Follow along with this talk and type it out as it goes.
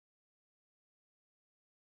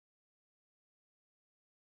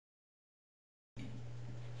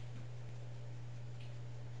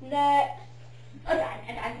Next.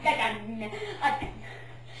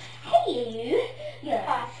 Hey you.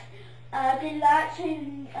 Yes. Did you like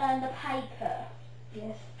to earn the paper?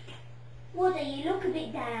 Yes. Woody, you look a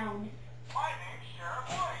bit down. My name's Sheriff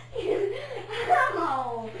White.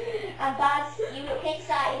 Oh. And Baz, you look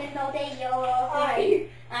excited and noddy. You're all Hi.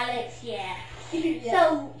 Alex, yeah. Yes.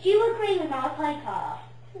 So, do you agree with my paper?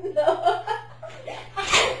 No.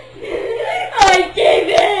 I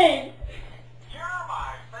didn't! You're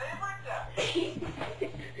my favorite deputy.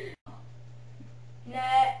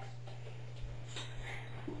 Next.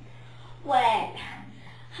 Well,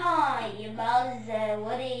 hi, Buzz,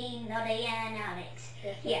 Woody, Noddy and Alex.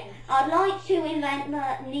 Yes, Yeah, yes. I'd like to invent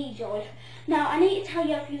the needle. Now, I need to tell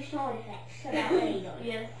you a few side effects about the needle.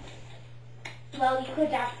 Yes. Well, you could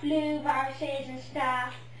have flu, viruses and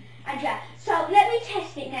stuff. And yeah, so let me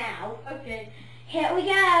test it now. Okay. Here we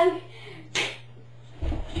go. Hiya,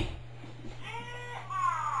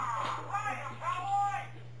 cowboy.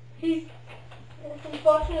 He's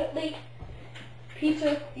unfortunately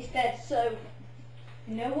Peter is dead, so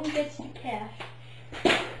no one gets the cash.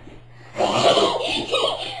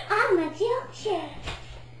 I'm a doctor.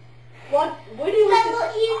 What do So you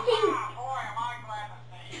what do you think? Ah, boy, am I glad to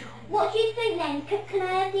see you. What do you think then? Can I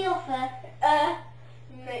have the offer?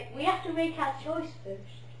 We have to make our choice first.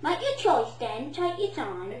 Make your choice then. Take your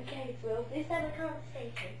time. Okay, well, let's have a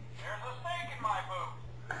conversation. There's a snake in my boot.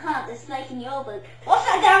 Can't the snake in your boot. What's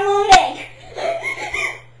that down my leg?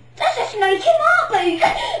 That's a snake in my boot.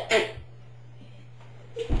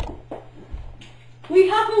 We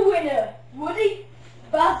have a winner, Woody,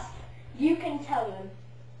 but you can tell him.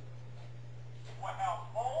 Well,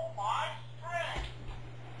 pull my string.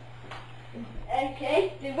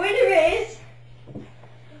 Okay, the winner is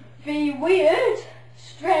the weird,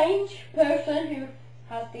 strange person who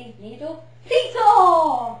has the needle,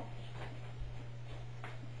 Peter!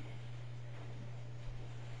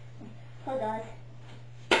 Hold on.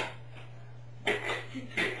 The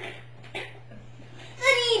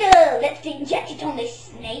needle! Let's inject it on this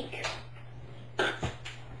snake. Howdy,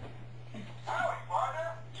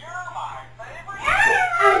 partner. You're my favorite.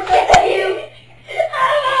 I'll kill you!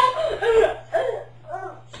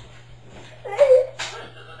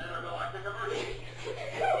 This is an intergalactic emergency.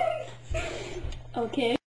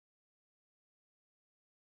 Okay.